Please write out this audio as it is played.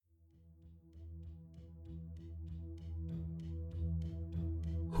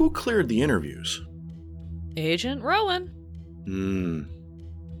who cleared the interviews? Agent Rowan.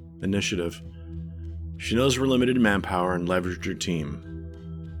 Initiative. She knows we're limited in manpower and leveraged her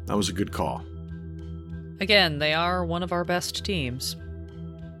team. That was a good call. Again, they are one of our best teams.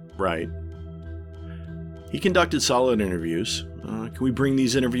 Right. He conducted solid interviews. Can we bring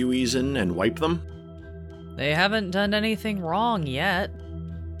these interviewees in and wipe them? They haven't done anything wrong yet.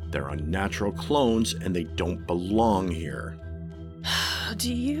 They're unnatural clones and they don't belong here.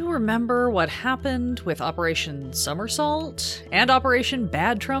 Do you remember what happened with Operation Somersault and Operation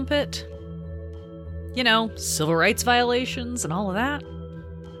Bad Trumpet? You know, civil rights violations and all of that?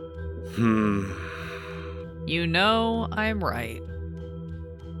 You know I'm right.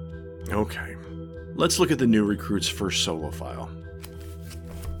 Okay. Let's look at the new recruit's first solo file.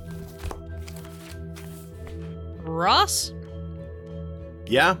 Ross?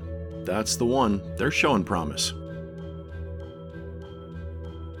 Yeah, that's the one. They're showing promise.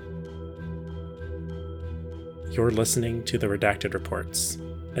 You're listening to the Redacted Reports,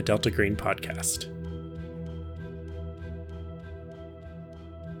 a Delta Green podcast.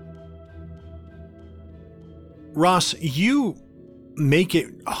 Ross, you make it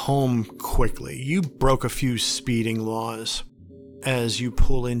home quickly. You broke a few speeding laws as you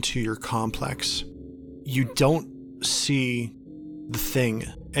pull into your complex. You don't see the thing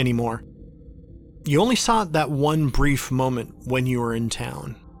anymore. You only saw it that one brief moment when you were in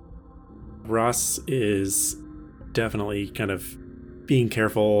town. Ross is definitely kind of being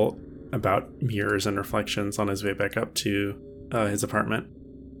careful about mirrors and reflections on his way back up to his apartment.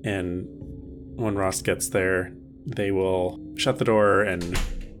 And when Ross gets there, they will shut the door and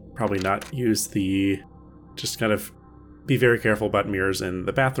probably not use just kind of be very careful about mirrors in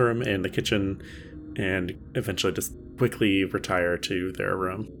the bathroom and the kitchen, and eventually just quickly retire to their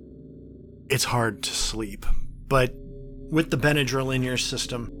room. It's hard to sleep, but with the Benadryl in your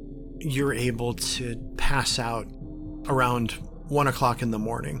system, you're able to pass out around 1 o'clock in the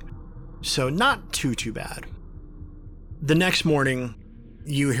morning. So not too bad. The next morning,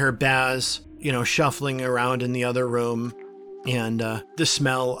 you hear Baz, shuffling around in the other room, and the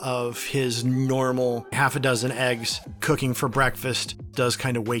smell of his normal half a dozen eggs cooking for breakfast does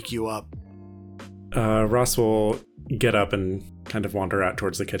kind of wake you up. Ross will get up and kind of wander out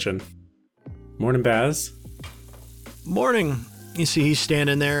towards the kitchen. Morning, Baz. Morning. You see he's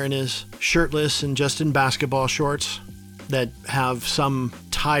standing there in his shirtless and just in basketball shorts that have some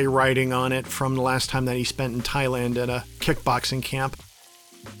Thai writing on it from the last time that he spent in Thailand at a kickboxing camp.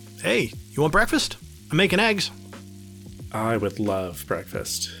 Hey, you want breakfast? I'm making eggs. I would love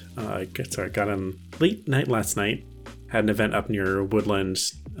breakfast. I got in late night last night. Had an event up near Woodland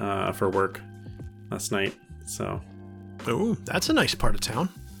for work last night, so. Ooh, that's a nice part of town.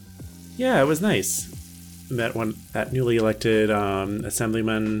 Yeah, it was nice. Met that newly elected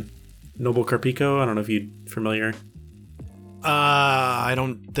Assemblyman Noble Carpico. I don't know if you're familiar. I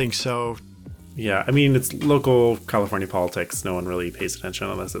don't think so. Yeah, I mean, it's local California politics. No one really pays attention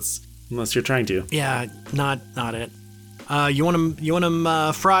unless you're trying to. Yeah, not it. You want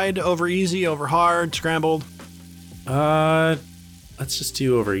them fried, over easy, over hard, scrambled? Let's just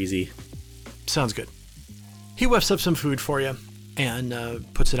do over easy. Sounds good. He whips up some food for you and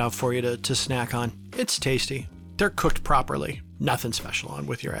puts it out for you to snack on. It's tasty. They're cooked properly. Nothing special on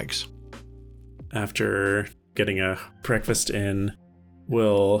with your eggs. After getting a breakfast in,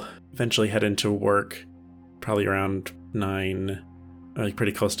 we'll eventually head into work, probably around 9, like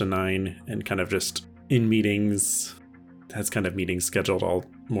pretty close to 9, and kind of just in meetings, has kind of meetings scheduled all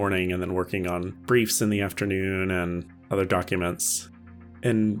morning, and then working on briefs in the afternoon and other documents.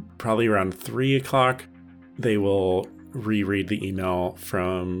 And probably around 3 o'clock, they will reread the email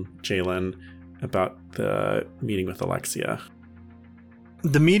from Jalen about the meeting with Alexia.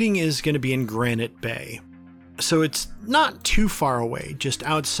 The meeting is going to be in Granite Bay. So it's not too far away, just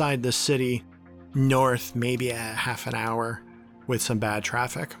outside the city, north, maybe a half an hour with some bad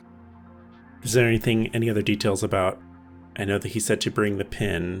traffic. Is there any other details about, I know that he said to bring the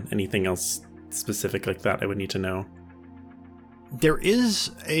pin, anything else specific like that I would need to know? There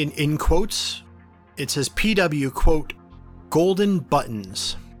is, in quotes, it says PW, quote, golden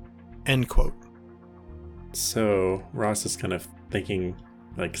buttons, end quote. So Ross is kind of thinking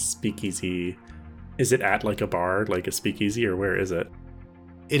like speakeasy. Is it at like a bar, like a speakeasy, or where is it?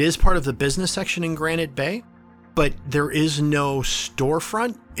 It is part of the business section in Granite Bay, but there is no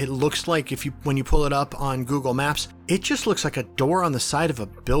storefront. It looks like when you pull it up on Google Maps, it just looks like a door on the side of a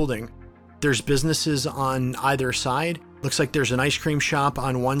building. There's businesses on either side. Looks like there's an ice cream shop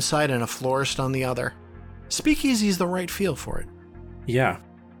on one side and a florist on the other. Speakeasy is the right feel for it. Yeah.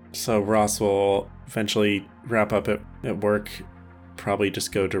 So Ross will eventually wrap up at work, probably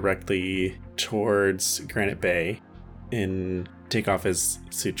just go directly towards Granite Bay and take off his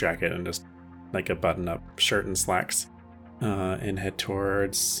suit jacket and just like a button-up shirt and slacks and head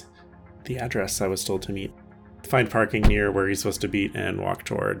towards the address I was told to meet. Find parking near where he's supposed to be and walk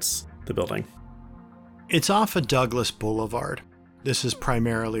towards the building. It's off of Douglas Boulevard. This is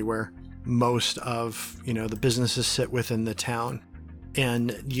primarily where most of, the businesses sit within the town.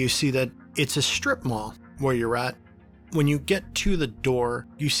 And you see that it's a strip mall where you're at. When you get to the door,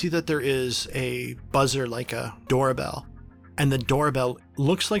 you see that there is a buzzer like a doorbell. And the doorbell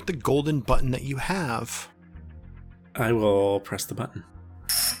looks like the golden button that you have. I will press the button.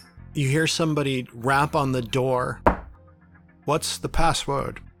 You hear somebody rap on the door. What's the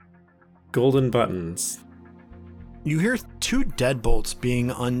password? Golden buttons. You hear 2 deadbolts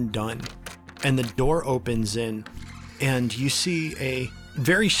being undone, and the door opens in, and you see a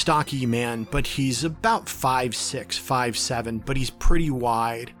very stocky man, but he's about 5'6", 5'7", but he's pretty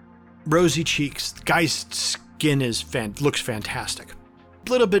wide. Rosy cheeks. The guy's skin is looks fantastic. A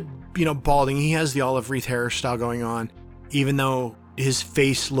little bit, balding. He has the olive wreath hairstyle going on, even though his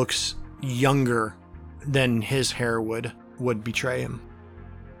face looks younger than his hair would betray him.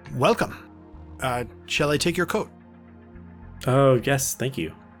 Welcome. Shall I take your coat? Oh, yes, thank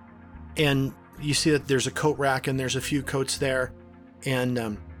you. And you see that there's a coat rack and there's a few coats there.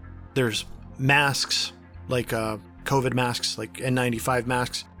 And there's masks, like COVID masks, like N95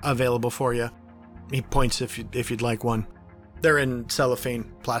 masks, available for you. He points if you'd like one. They're in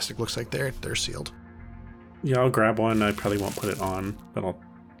cellophane plastic, looks like they're sealed. Yeah, I'll grab one. I probably won't put it on, but I'll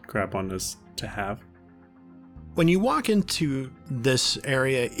grab one as to have. When you walk into this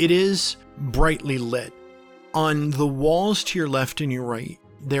area, it is brightly lit. On the walls to your left and your right,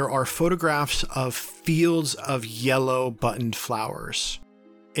 there are photographs of fields of yellow buttoned flowers.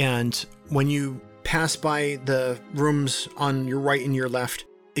 And when you pass by the rooms on your right and your left,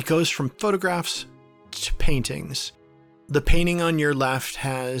 it goes from photographs to paintings. The painting on your left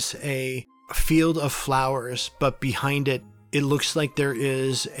has a field of flowers, but behind it, it looks like there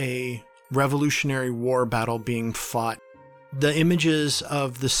is a Revolutionary War battle being fought. The images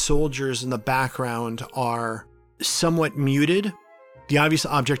of the soldiers in the background are somewhat muted. The obvious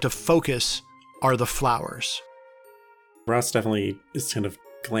object of focus are the flowers. Ross definitely is kind of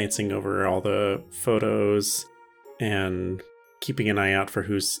glancing over all the photos and keeping an eye out for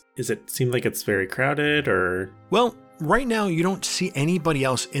does it seem like it's very crowded or? Well, right now you don't see anybody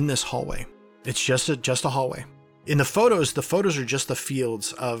else in this hallway. It's just a hallway. In the photos are just the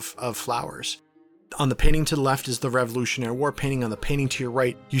fields of flowers. On the painting to the left is the Revolutionary War painting. On the painting to your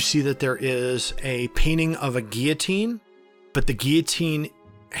right, you see that there is a painting of a guillotine, but the guillotine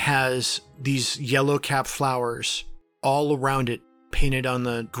has these yellow cap flowers all around it, painted on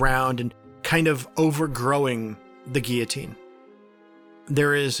the ground and kind of overgrowing the guillotine.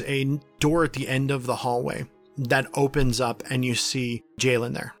 There is a door at the end of the hallway that opens up and you see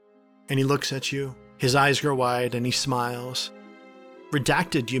Jalen there. And he looks at you. His eyes grow wide and he smiles.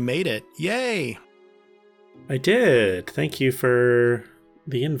 Redacted, you made it. Yay! I did. Thank you for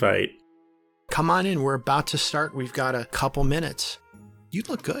the invite. Come on in. We're about to start. We've got a couple minutes. You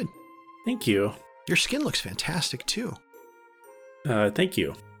look good. Thank you. Your skin looks fantastic too. Thank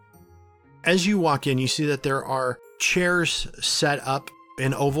you. As you walk in, you see that there are chairs set up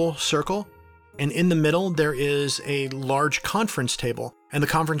in oval circle. And in the middle, there is a large conference table. And the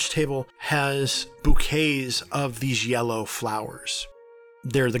conference table has bouquets of these yellow flowers.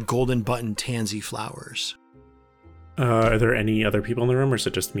 They're the golden button tansy flowers. Are there any other people in the room or is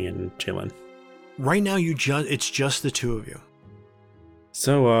it just me and Jalen? Right now, it's just the two of you.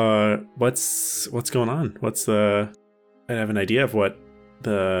 So, what's going on? I have an idea of what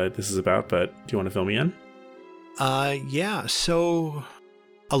this is about, but do you want to fill me in? Yeah. So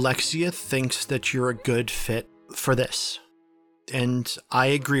Alexia thinks that you're a good fit for this. And I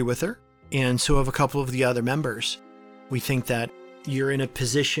agree with her. And so have a couple of the other members. We think that you're in a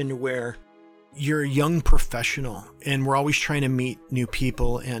position where you're a young professional and we're always trying to meet new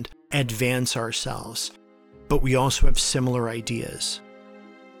people and advance ourselves. But we also have similar ideas.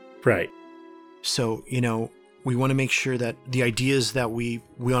 Right. So, we want to make sure that the ideas that we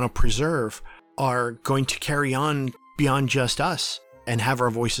want to preserve are going to carry on beyond just us and have our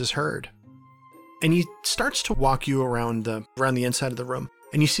voices heard. And he starts to walk you around the inside of the room.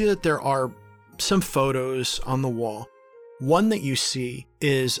 And you see that there are some photos on the wall. One that you see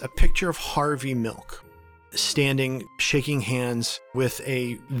is a picture of Harvey Milk standing, shaking hands with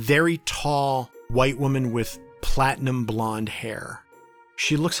a very tall white woman with platinum blonde hair.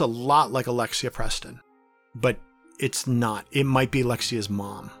 She looks a lot like Alexia Preston, but it's not. It might be Alexia's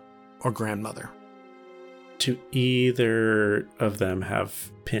mom or grandmother. Do either of them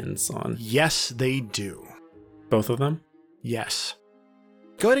have pins on? Yes, they do. Both of them? Yes.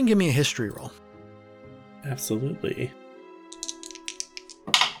 Go ahead and give me a history roll. Absolutely.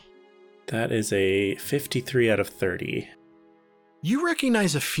 That is a 53 out of 30. You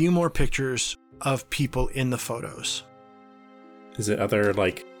recognize a few more pictures of people in the photos. Is it other,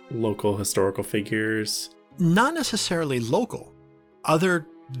 like, local historical figures? Not necessarily local. Other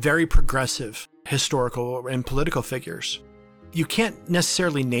very progressive historical and political figures. You can't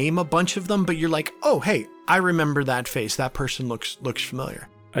necessarily name a bunch of them, but you're like, oh, hey, I remember that face. That person looks familiar.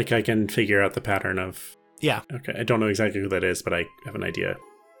 Like, I can figure out the pattern of... Yeah. Okay, I don't know exactly who that is, but I have an idea.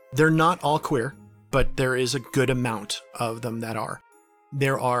 They're not all queer, but there is a good amount of them that are.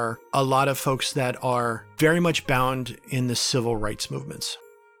 There are a lot of folks that are very much bound in the civil rights movements.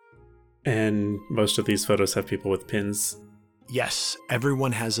 And most of these photos have people with pins. Yes,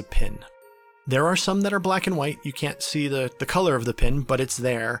 everyone has a pin. There are some that are black and white. You can't see the color of the pin, but it's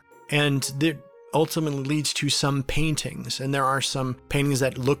there. And it ultimately leads to some paintings. And there are some paintings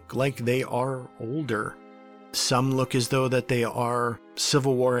that look like they are older. Some look as though that they are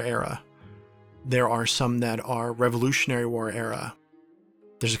Civil War era. There are some that are Revolutionary War era.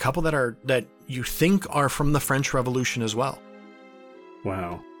 There's a couple that you think are from the French Revolution as well.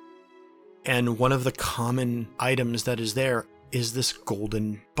 Wow. And one of the common items that is there is this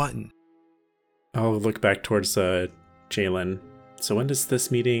golden button. I'll look back towards Jalen. So when does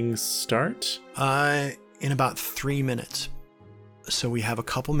this meeting start? In about 3 minutes. So we have a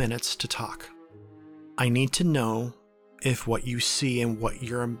couple minutes to talk. I need to know if what you see and what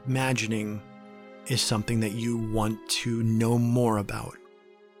you're imagining is something that you want to know more about.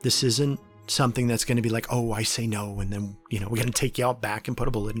 This isn't something that's going to be like, oh, I say no, and then, we're going to take you out back and put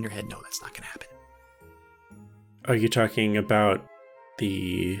a bullet in your head. No, that's not going to happen. Are you talking about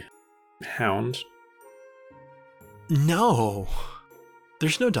the hound? No.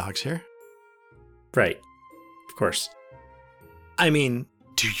 There's no dogs here. Right. Of course. I mean,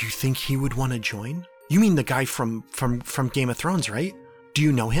 do you think he would want to join? You mean the guy from Game of Thrones, right? Do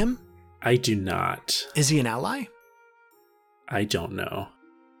you know him? I do not. Is he an ally? I don't know.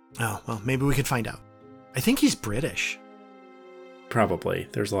 Oh, well, maybe we could find out. I think he's British. Probably.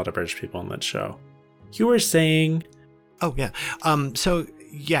 There's a lot of British people on that show. You were saying... Oh, yeah.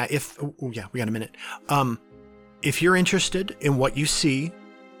 We got a minute. If you're interested in what you see,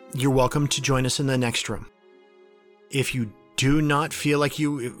 you're welcome to join us in the next room. If you do not feel like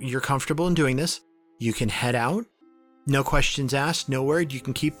you're comfortable in doing this, you can head out. No questions asked, no word. You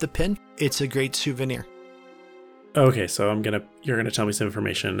can keep the pin. It's a great souvenir. Okay, so you're gonna tell me some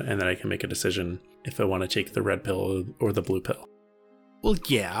information, and then I can make a decision if I want to take the red pill or the blue pill. Well,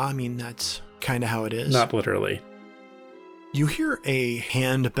 yeah, I mean, that's kind of how it is. Not literally. You hear a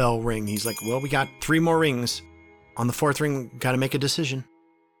handbell ring. He's like, well, we got 3 more rings. On the 4th ring, got to make a decision.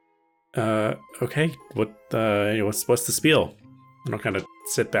 Okay. What's the spiel? And I'll kind of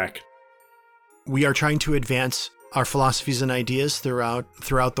sit back. We are trying to advance our philosophies and ideas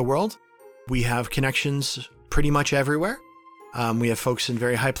throughout the world. We have connections pretty much everywhere. We have folks in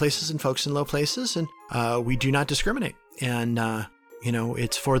very high places and folks in low places, and we do not discriminate. And,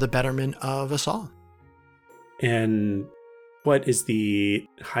 it's for the betterment of us all. And what is the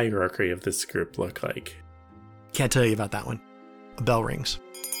hierarchy of this group look like? Can't tell you about that one. A bell rings.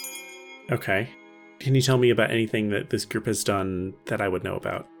 Okay. Can you tell me about anything that this group has done that I would know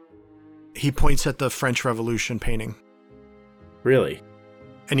about? He points at the French Revolution painting. Really?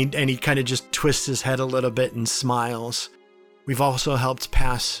 And he kind of just twists his head a little bit and smiles. We've also helped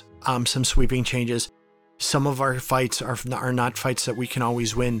pass some sweeping changes. Some of our fights are not fights that we can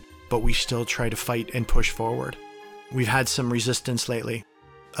always win, but we still try to fight and push forward. We've had some resistance lately.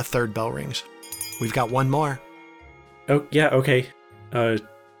 A 3rd bell rings. We've got 1 more. Oh, yeah, okay.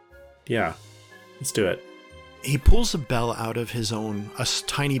 Yeah. Let's do it. He pulls a tiny bell out of his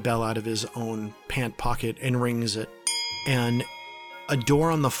own pant pocket and rings it. And a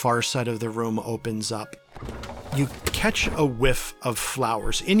door on the far side of the room opens up. You catch a whiff of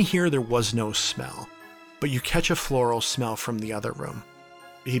flowers. In here, there was no smell, but you catch a floral smell from the other room.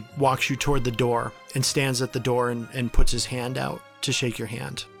 He walks you toward the door and stands at the door and puts his hand out to shake your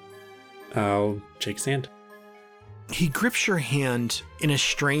hand. I'll shake his hand. He grips your hand in a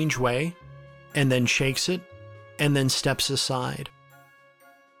strange way and then shakes it and then steps aside.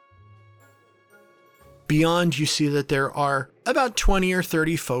 Beyond, you see that there are about 20 or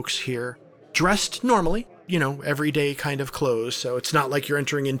 30 folks here, dressed normally, everyday kind of clothes. So it's not like you're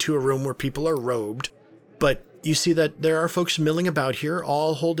entering into a room where people are robed. But you see that there are folks milling about here,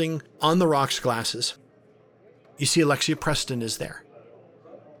 all holding on the rocks glasses. You see Alexia Preston is there.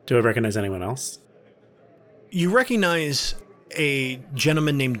 Do I recognize anyone else? You recognize a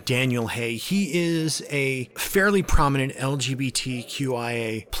gentleman named Daniel Hay. He is a fairly prominent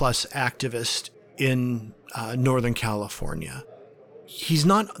LGBTQIA plus activist in Northern California. He's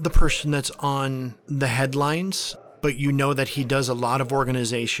not the person that's on the headlines, but you know that he does a lot of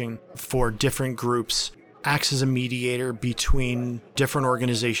organization for different groups, acts as a mediator between different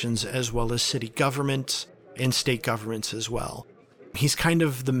organizations as well as city governments and state governments as well. He's kind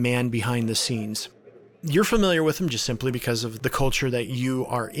of the man behind the scenes. You're familiar with him just simply because of the culture that you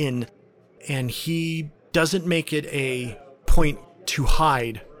are in, and he doesn't make it a point to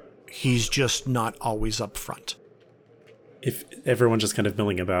hide. He's just not always upfront. If everyone's just kind of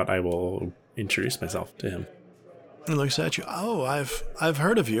milling about, I will introduce myself to him. He looks at you. Oh, I've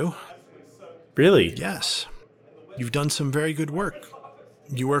heard of you. Really? Yes. You've done some very good work.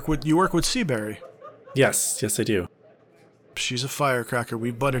 You work with Seabury. Yes, I do. She's a firecracker.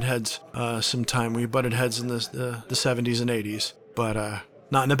 We butted heads sometime. We butted heads in the 70s and 80s, but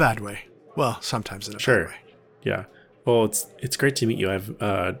not in a bad way. Well, sometimes in a bad way. Yeah. Well, it's great to meet you. I've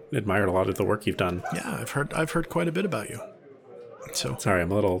admired a lot of the work you've done. Yeah, I've heard quite a bit about you. So sorry,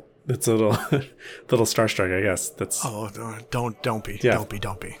 I'm a little little starstruck, I guess. That's don't be. Yeah.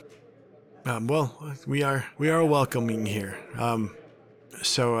 Don't be. Well, we are welcoming here.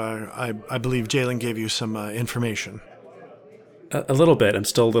 So I believe Jalen gave you some information. A little bit. I'm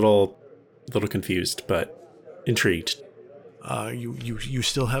still a little confused, but intrigued. You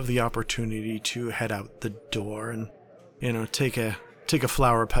still have the opportunity to head out the door and, take a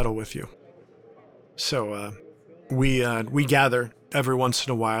flower petal with you. So we gather every once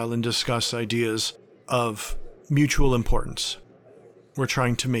in a while and discuss ideas of mutual importance. We're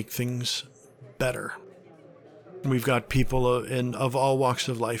trying to make things better. We've got people of all walks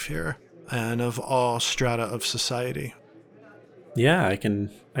of life here and of all strata of society. Yeah, I can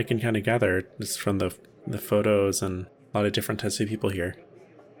kind of gather just from the photos and a lot of different types of people here.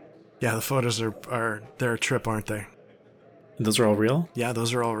 Yeah, the photos are they're a trip, aren't they? And those are all real? Yeah,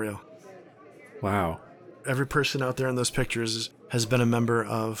 those are all real. Wow. Every person out there in those pictures has been a member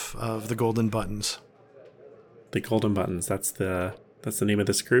of the Golden Buttons. The Golden Buttons, that's the name of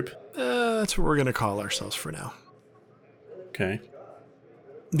this group? That's what we're going to call ourselves for now. Okay.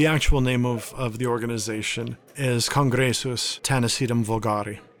 The actual name of the organization is Congressus Tanacidum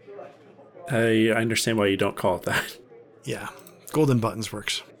Vulgari. I understand why you don't call it that. Yeah, Golden Buttons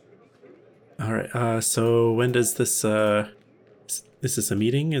works. All right. So when does this? Is this a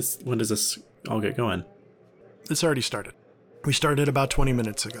meeting? When does this all get going? It's already started. We started about 20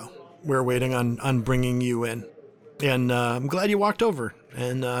 minutes ago. We're waiting on bringing you in, and I'm glad you walked over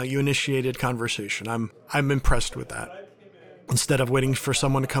and you initiated conversation. I'm impressed with that. Instead of waiting for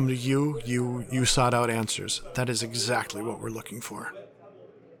someone to come to you, you sought out answers. That is exactly what we're looking for.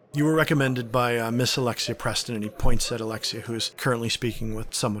 You were recommended by Miss Alexia Preston, and he points at Alexia, who's currently speaking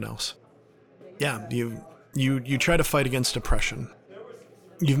with someone else. Yeah, you try to fight against oppression.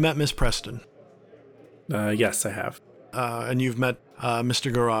 You've met Miss Preston. Yes, I have. And you've met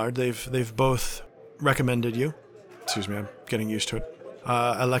Mr. Gerard. They've both recommended you. Excuse me, I'm getting used to it.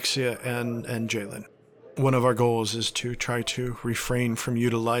 Alexia and Jalen. One of our goals is to try to refrain from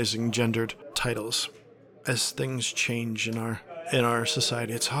utilizing gendered titles. As things change in our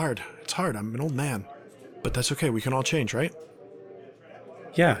society, it's hard. I'm an old man. But that's okay, we can all change, right?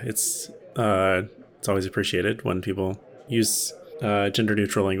 Yeah, it's always appreciated when people use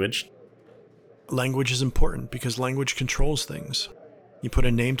gender-neutral language. Language is important because language controls things. You put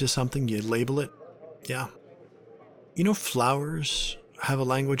a name to something, you label it. Yeah. You know flowers have a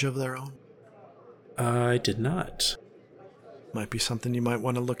language of their own? I did not. Might be something you might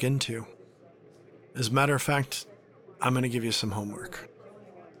want to look into. As a matter of fact, I'm going to give you some homework.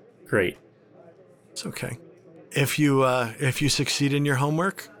 Great. It's okay. If you succeed in your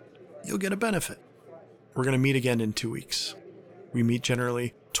homework, you'll get a benefit. We're going to meet again in 2 weeks. We meet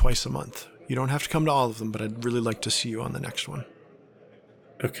generally twice a month. You don't have to come to all of them, but I'd really like to see you on the next one.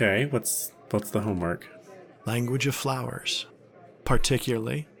 Okay, what's the homework? Language of flowers,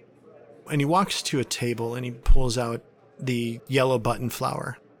 particularly. And he walks to a table and he pulls out the yellow button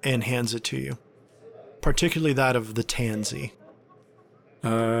flower and hands it to you. Particularly that of the tansy.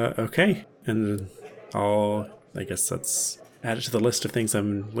 Okay. And I guess that's add it to the list of things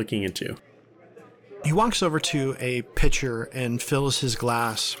I'm looking into. He walks over to a pitcher and fills his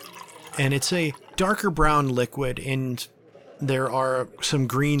glass. And it's a darker brown liquid, and there are some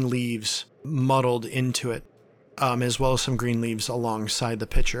green leaves muddled into it, as well as some green leaves alongside the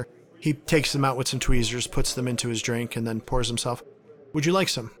pitcher. He takes them out with some tweezers, puts them into his drink, and then pours himself. Would you like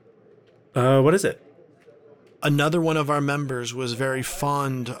some? What is it? Another one of our members was very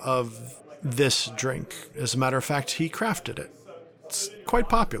fond of this drink. As a matter of fact, he crafted it. It's quite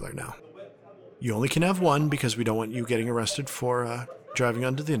popular now. You only can have one because we don't want you getting arrested for driving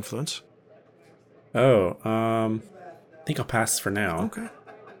under the influence. Oh, I think I'll pass for now. Okay.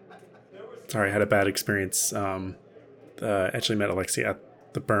 Sorry, I had a bad experience. Actually met Alexia at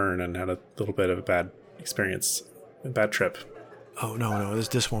the burn and had a little bit of a bad experience, a bad trip. Oh, no,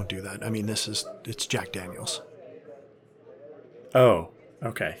 this won't do that. I mean, it's Jack Daniels. Oh,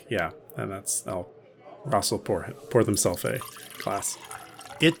 okay, yeah. And Ross will pour themselves a glass.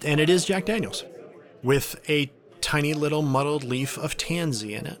 It is Jack Daniels with a tiny little muddled leaf of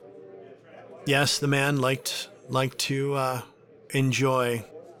tansy in it. Yes, the man liked to enjoy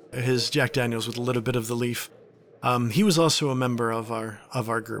his Jack Daniels with a little bit of the leaf. He was also a member of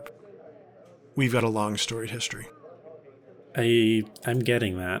our group. We've got a long storied history. I'm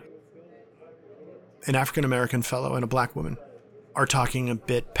getting that. An African-American fellow and a black woman are talking a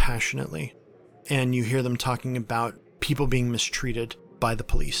bit passionately, and you hear them talking about people being mistreated by the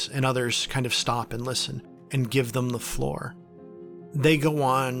police, and others kind of stop and listen and give them the floor. They go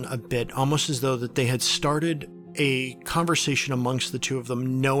on a bit, almost as though that they had started a conversation amongst the two of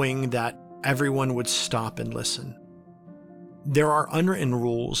them, knowing that everyone would stop and listen. There are unwritten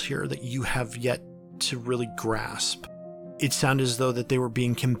rules here that you have yet to really grasp. It sounded as though that they were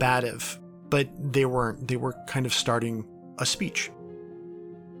being combative, but they weren't. They were kind of starting a speech.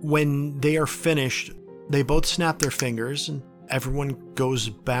 When they are finished, they both snap their fingers and everyone goes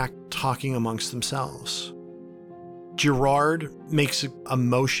back talking amongst themselves. Gerard makes a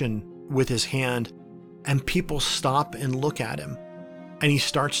motion with his hand, and people stop and look at him. And he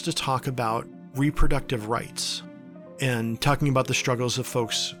starts to talk about reproductive rights and talking about the struggles of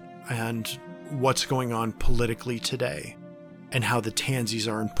folks and what's going on politically today and how the tansies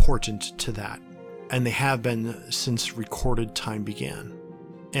are important to that. And they have been since recorded time began.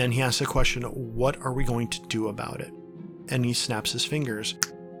 And he asks a question, what are we going to do about it? And he snaps his fingers.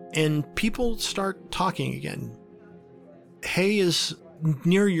 And people start talking again. Hay is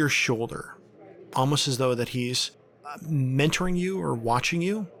near your shoulder, almost as though that he's mentoring you or watching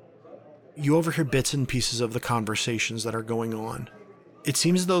you. You overhear bits and pieces of the conversations that are going on. It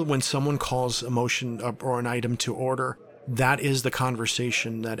seems as though when someone calls a motion or an item to order, that is the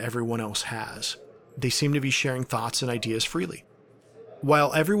conversation that everyone else has. They seem to be sharing thoughts and ideas freely.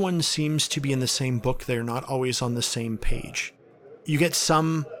 While everyone seems to be in the same book, they're not always on the same page. You get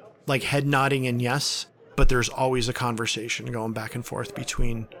some like head nodding and yes, but there's always a conversation going back and forth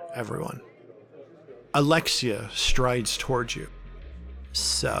between everyone. Alexia strides towards you.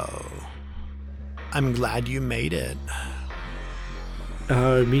 So, I'm glad you made it.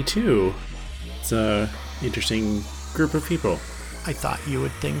 Me too. It's a interesting group of people. I thought you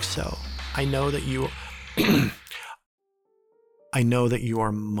would think so. I know that you I know that you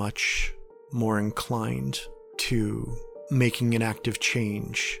are much more inclined to making an active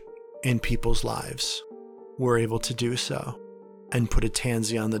change in people's lives. We're able to do so and put a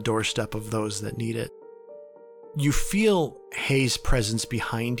tansy on the doorstep of those that need it. You feel Hay's presence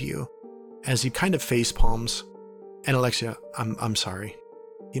behind you as he kind of face palms. And Alexia, I'm sorry.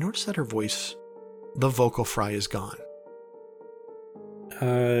 You notice that her voice, the vocal fry is gone.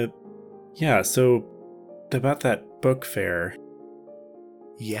 Yeah, so about that book fair.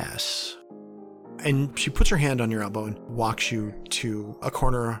 Yes. And she puts her hand on your elbow and walks you to a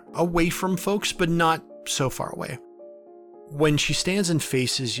corner away from folks, but not so far away. When she stands and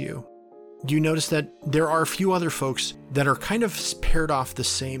faces you, you notice that there are a few other folks that are kind of paired off the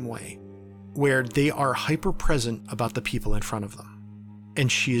same way, where they are hyper present about the people in front of them.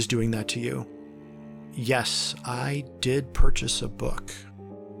 And she is doing that to you. Yes, I did purchase a book.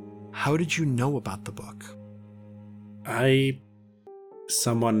 How did you know about the book?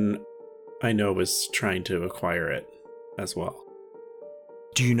 Someone I know was trying to acquire it as well.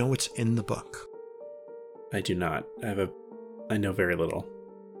 Do you know what's in the book? I do not. I know very little,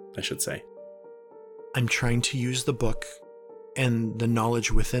 I should say. I'm trying to use the book and the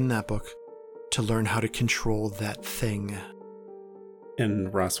knowledge within that book to learn how to control that thing.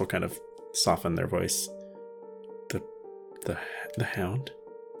 And Ross will kind of soften their voice. The hound?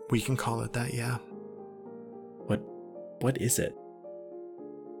 We can call it that, yeah. What is it?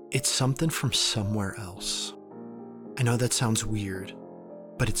 It's something from somewhere else. I know that sounds weird,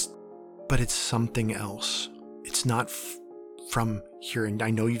 but it's something else. It's not from here, and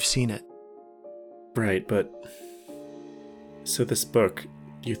I know you've seen it. Right, but so this book,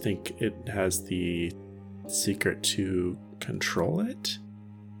 you think it has the secret to control it?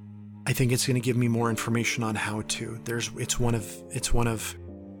 I think it's going to give me more information on how to. It's one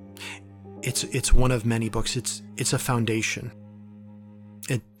of many books. It's a foundation.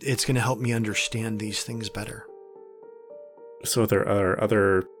 It's going to help me understand these things better. So there are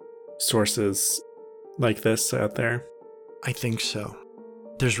other sources like this out there? I think so.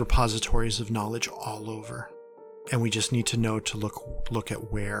 There's repositories of knowledge all over, and we just need to know to look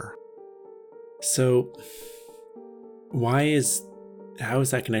at where. So how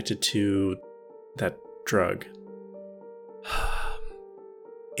is that connected to that drug?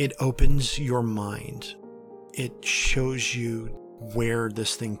 It opens your mind. It shows you where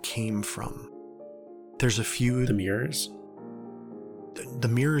this thing came from. There's a few... The mirrors? The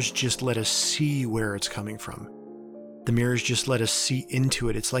mirrors just let us see where it's coming from. The mirrors just let us see into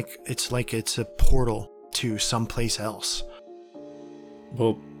it. It's like it's a portal to someplace else.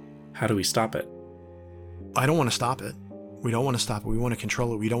 Well, how do we stop it? I don't want to stop it. We don't want to stop it. We want to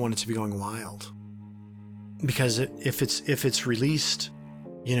control it. We don't want it to be going wild. Because if it's released,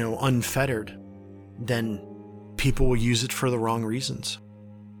 unfettered, then people will use it for the wrong reasons.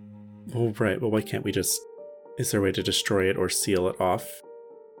 Well, right. Well, why can't we just... Is there a way to destroy it or seal it off?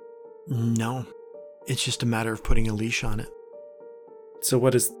 No. It's just a matter of putting a leash on it. So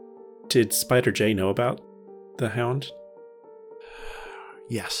did Spider J know about the Hound?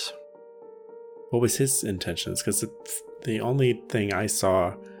 Yes. What was his intentions? Because the only thing I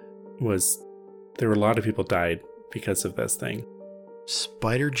saw was there were a lot of people died because of this thing.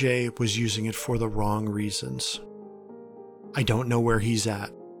 Spider J was using it for the wrong reasons. I don't know where he's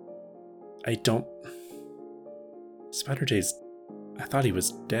at. Spider J's... I thought he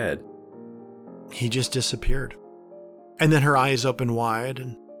was dead. He just disappeared. And then her eyes opened wide,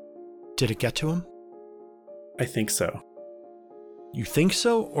 and did it get to him? I think so. You think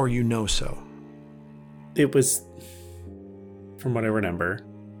so, or you know so? It was, from what I remember,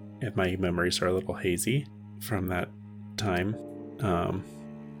 if my memories are a little hazy from that time,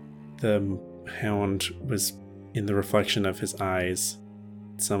 the Hound was in the reflection of his eyes.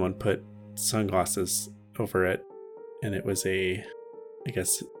 Someone put sunglasses over it, and it was I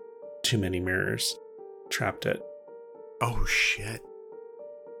guess, too many mirrors trapped it. Oh, shit.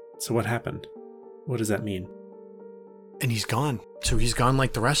 So what happened? What does that mean? And he's gone. So he's gone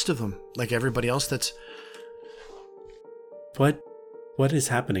like the rest of them, like everybody else that's... What is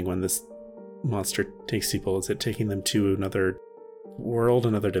happening when this monster takes people? Is it taking them to another world,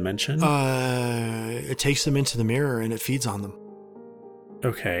 another dimension? It takes them into the mirror and it feeds on them.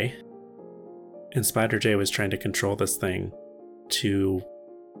 Okay. And Spider J was trying to control this thing to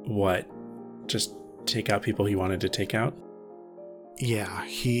what? Just take out people he wanted to take out? Yeah,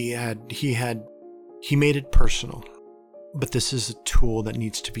 he made it personal. But this is a tool that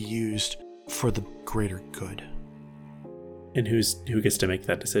needs to be used for the greater good. And who gets to make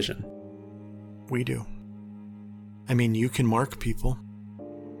that decision? We do. I mean, you can mark people.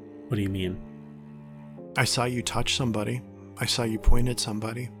 What do you mean? I saw you touch somebody. I saw you point at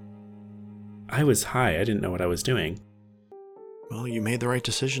somebody. I was high. I didn't know what I was doing. Well, you made the right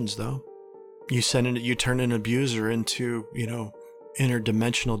decisions, though. You turned an abuser into,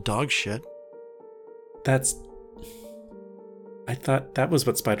 interdimensional dog shit. I thought that was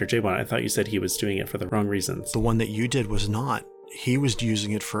what Spider J wanted. I thought you said he was doing it for the wrong reasons. The one that you did was not. He was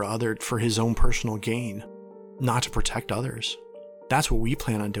using it for his own personal gain, not to protect others. That's what we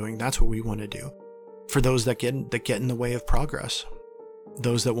plan on doing. That's what we want to do. For those that get in the way of progress.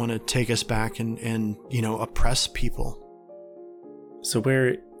 Those that want to take us back and oppress people. So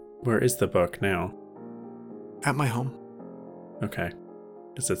where is the book now? At my home. Okay.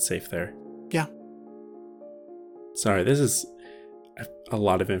 Is it safe there? Yeah. Sorry, this is a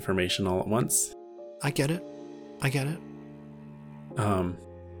lot of information all at once. I get it.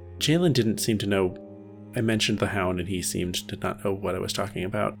 Jalen didn't seem to know. I mentioned the Hound and he seemed to not know what I was talking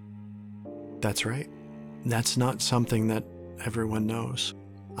about. That's right. That's not something that everyone knows.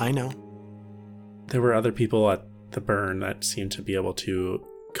 I know. There were other people at the burn that seemed to be able to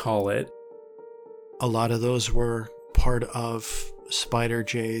call it. A lot of those were part of Spider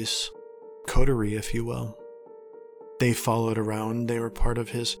J's coterie, if you will. They followed around. They were part of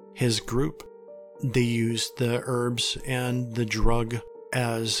his group. They used the herbs and the drug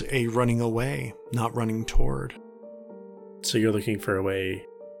as a running away, not running toward. So you're looking for a way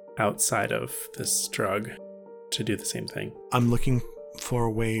outside of this drug to do the same thing? I'm looking for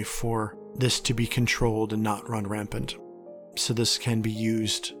a way for this to be controlled and not run rampant. So this can be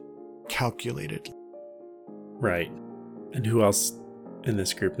used calculated. Right. And who else in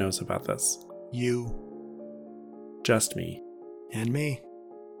this group knows about this? You. Just me. And me.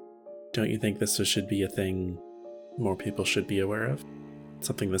 Don't you think this should be a thing more people should be aware of?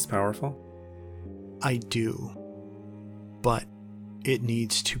 Something this powerful? I do. But it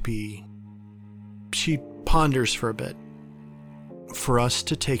needs to be... She ponders for a bit. For us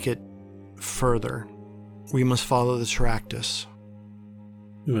to take it further, we must follow the Teractus.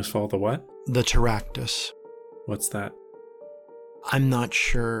 We must follow the what? The Teractus. What's that? I'm not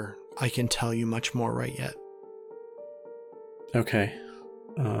sure I can tell you much more right yet. Okay.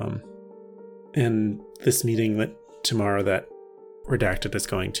 And this meeting that tomorrow that Redacted is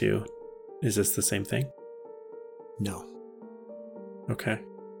going to, is this the same thing? No. Okay.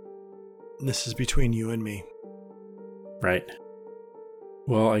 This is between you and me. Right.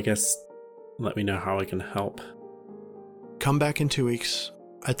 Well, I guess let me know how I can help. Come back in 2 weeks.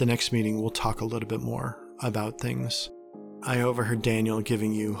 At the next meeting, we'll talk a little bit more about things. I overheard Daniel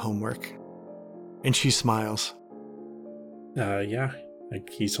giving you homework. And she smiles. Yeah. Like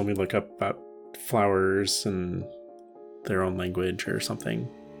he told me to look up about flowers and their own language or something.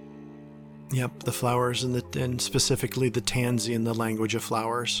 Yep, the flowers and specifically the tansy and the language of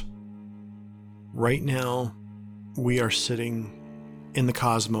flowers. Right now, we are sitting in the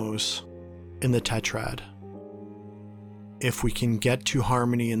cosmos, in the tetrad. If we can get to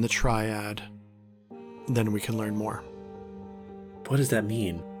harmony in the triad, then we can learn more. What does that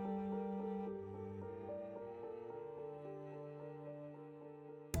mean?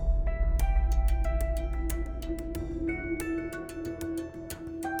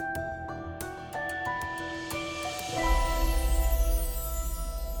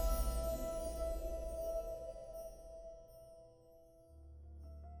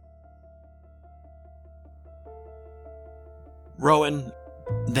 Rowan,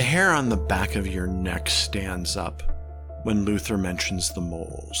 the hair on the back of your neck stands up when Luther mentions the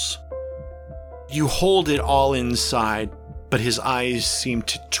moles. You hold it all inside, but his eyes seem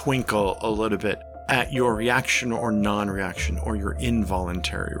to twinkle a little bit at your reaction or non-reaction or your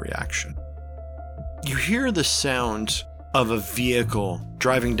involuntary reaction. You hear the sound of a vehicle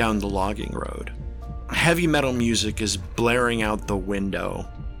driving down the logging road. Heavy metal music is blaring out the window,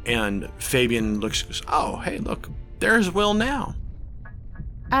 and Fabian looks and goes, "Oh, hey, look. There's Will now."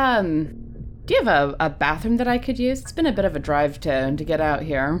 Do you have a bathroom that I could use? It's been a bit of a drive to get out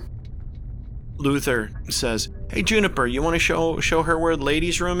here. Luther says, "Hey, Juniper, you want to show her where the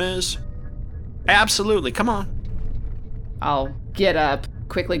ladies' room is?" "Absolutely, come on." I'll get up,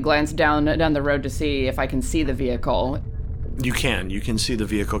 quickly glance down the road to see if I can see the vehicle. You can see the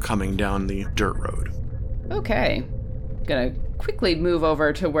vehicle coming down the dirt road. Okay. Gonna quickly move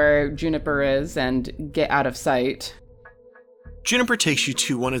over to where Juniper is and get out of sight. Juniper takes you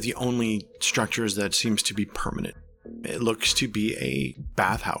to one of the only structures that seems to be permanent. It looks to be a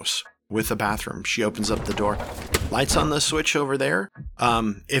bathhouse with a bathroom. She opens up the door. Lights on the switch over there.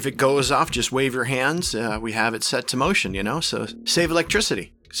 If it goes off, just wave your hands. We have it set to motion, so save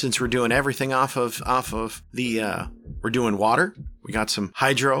electricity. Since we're doing everything off of the, we're doing water. We got some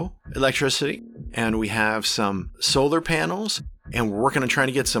hydro electricity, and we have some solar panels, and we're working on trying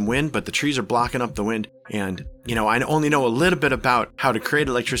to get some wind, but the trees are blocking up the wind. And, I only know a little bit about how to create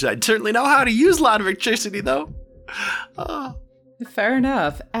electricity. I certainly know how to use a lot of electricity, though. Fair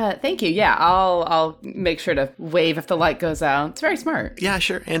enough. Thank you. Yeah, I'll make sure to wave if the light goes out. It's very smart. Yeah,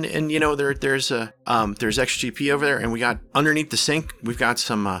 sure. And there's extra GP over there, and we got underneath the sink. We've got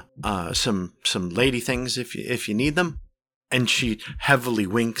some lady things if you need them. And she heavily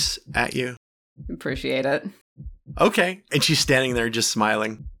winks at you. Appreciate it. Okay. And she's standing there just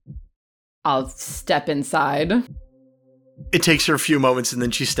smiling. I'll step inside. It takes her a few moments, and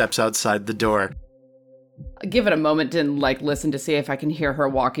then she steps outside the door. Give it a moment to listen to see if I can hear her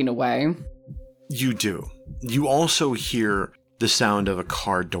walking away. You do. You also hear the sound of a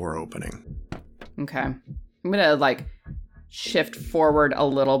car door opening. Okay. I'm gonna shift forward a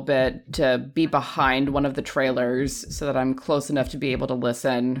little bit to be behind one of the trailers so that I'm close enough to be able to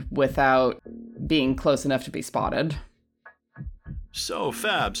listen without being close enough to be spotted. So,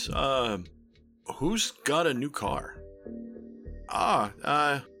 Fabs, who's got a new car?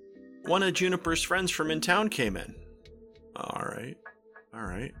 One of Juniper's friends from in town came in. All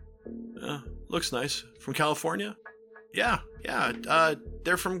right. Looks nice. From California? Yeah.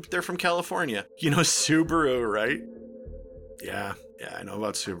 They're from California. You know Subaru, right? Yeah, I know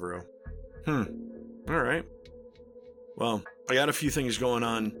about Subaru. All right. Well, I got a few things going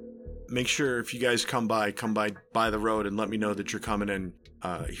on. Make sure if you guys come by the road and let me know that you're coming in.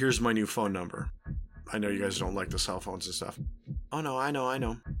 Here's my new phone number. I know you guys don't like the cell phones and stuff. Oh, no, I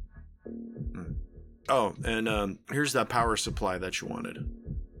know. Oh, and here's that power supply that you wanted.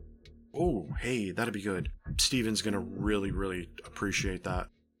 Oh, hey, that'd be good. Steven's gonna really, really appreciate that.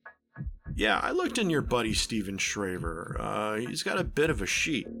 Yeah, I looked in your buddy Steven Shraver. He's got a bit of a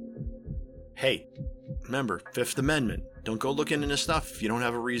sheet. Hey, remember, Fifth Amendment. Don't go looking into stuff if you don't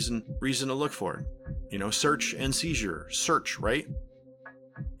have a reason to look for it. Search and seizure. Search, right?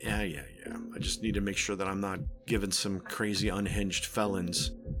 Yeah. I just need to make sure that I'm not giving some crazy unhinged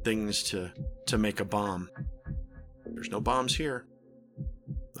felons things to make a bomb. There's no bombs here.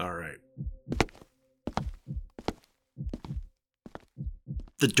 All right.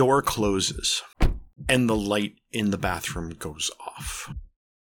 The door closes, and the light in the bathroom goes off.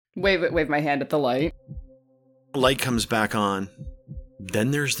 Wave my hand at the light. Light comes back on.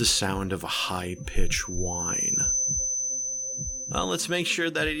 Then there's the sound of a high-pitched whine. Well, let's make sure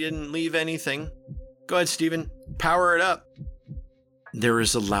that he didn't leave anything. Go ahead, Steven. Power it up. There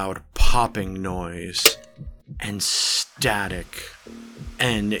is a loud popping noise and static,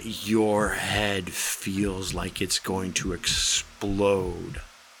 and your head feels like it's going to explode.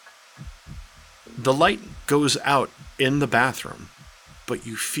 The light goes out in the bathroom, but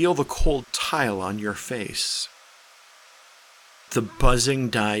you feel the cold tile on your face. The buzzing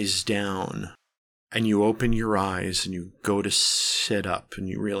dies down, and you open your eyes and you go to sit up, and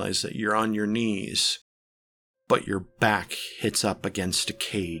you realize that you're on your knees, but your back hits up against a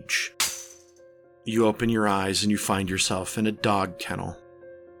cage. You open your eyes and you find yourself in a dog kennel.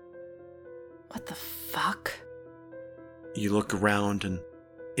 What the fuck? You look around and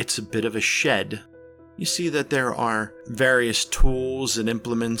it's a bit of a shed. You see that there are various tools and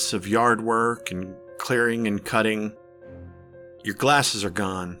implements of yard work and clearing and cutting. Your glasses are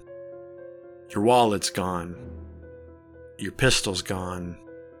gone. Your wallet's gone. Your pistol's gone.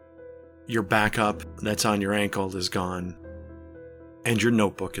 Your backup that's on your ankle is gone. And your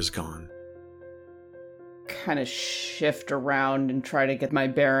notebook is gone. Kind of shift around and try to get my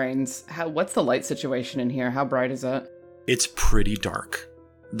bearings. What's the light situation in here? How bright is it? It's pretty dark.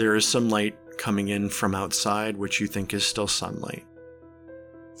 There is some light coming in from outside, which you think is still sunlight.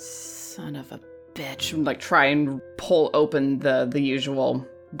 Son of a bitch. I'm try and pull open the usual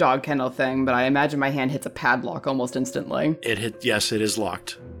dog kennel thing, but I imagine my hand hits a padlock almost instantly. Yes, it is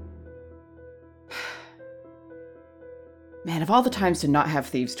locked. Man, of all the times to not have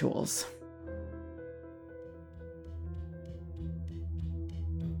thieves' tools.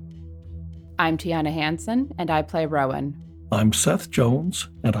 I'm Tiana Hansen, and I play Rowan. I'm Seth Jones,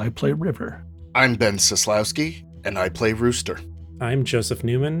 and I play River. I'm Ben Sislowski, and I play Rooster. I'm Joseph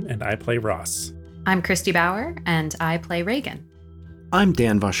Newman, and I play Ross. I'm Christy Bauer, and I play Reagan. I'm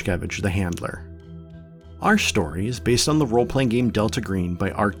Dan Vashkevich, the Handler. Our story is based on the role-playing game Delta Green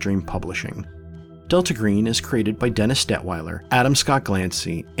by Arc Dream Publishing. Delta Green is created by Dennis Detweiler, Adam Scott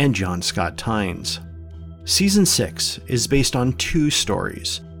Glancy, and John Scott Tynes. Season 6 is based on 2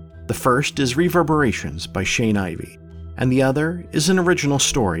 stories. The first is Reverberations by Shane Ivey, and the other is an original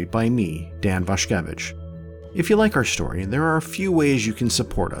story by me, Dan Vashkevich. If you like our story, there are a few ways you can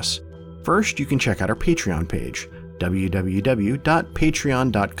support us. First, you can check out our Patreon page,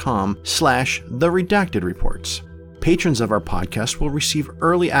 www.patreon.com/theredactedreports. Patrons of our podcast will receive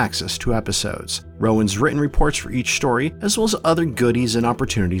early access to episodes, Rowan's written reports for each story, as well as other goodies and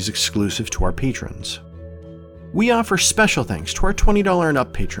opportunities exclusive to our patrons. We offer special thanks to our $20 and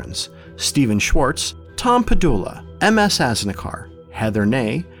up patrons, Stephen Schwartz, Tom Padula, MS Asnikar, Heather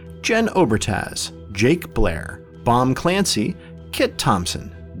Ney, Jen Obertaz, Jake Blair, Baum Clancy, Kit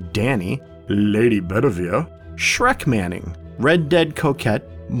Thompson, Danny, Lady Bedivere, Shrek Manning, Red Dead Coquette,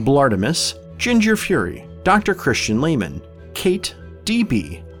 Blartimus, Ginger Fury, Dr. Christian Lehman, Kate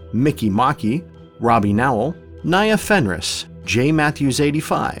DB, Mickey Maki, Robbie Nowell, Naya Fenris, J. Matthews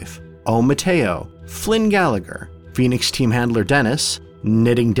 85, O. Mateo, Flynn Gallagher, Phoenix Team Handler Dennis,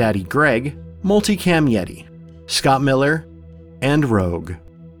 Knitting Daddy Greg, Multicam Yeti, Scott Miller, and Rogue.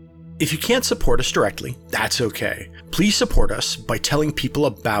 If you can't support us directly, that's okay. Please support us by telling people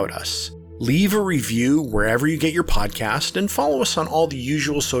about us. Leave a review wherever you get your podcast and follow us on all the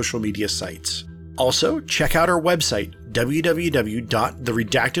usual social media sites. Also, check out our website,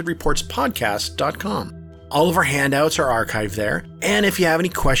 www.theredactedreportspodcast.com. All of our handouts are archived there, and if you have any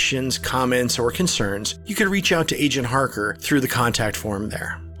questions, comments, or concerns, you can reach out to Agent Harker through the contact form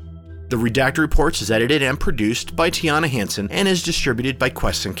there. The Redacted Reports is edited and produced by Tiana Hansen and is distributed by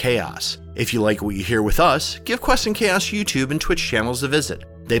Quest and Chaos. If you like what you hear with us, give Quest and Chaos YouTube and Twitch channels a visit.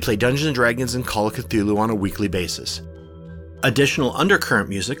 They play Dungeons & Dragons and Call of Cthulhu on a weekly basis. Additional undercurrent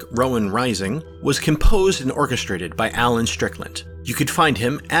music, Rowan Rising, was composed and orchestrated by Alan Strickland. You could find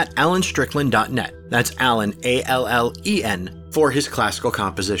him at alanstrickland.net. That's Alan, A-L-L-E-N, for his classical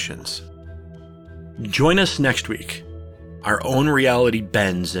compositions. Join us next week. Our own reality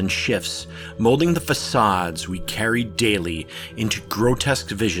bends and shifts, molding the facades we carry daily into grotesque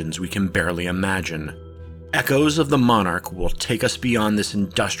visions we can barely imagine. Echoes of the Monarch will take us beyond this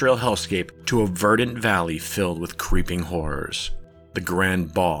industrial hellscape to a verdant valley filled with creeping horrors. The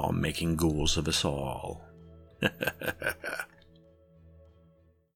grand ball making ghouls of us all.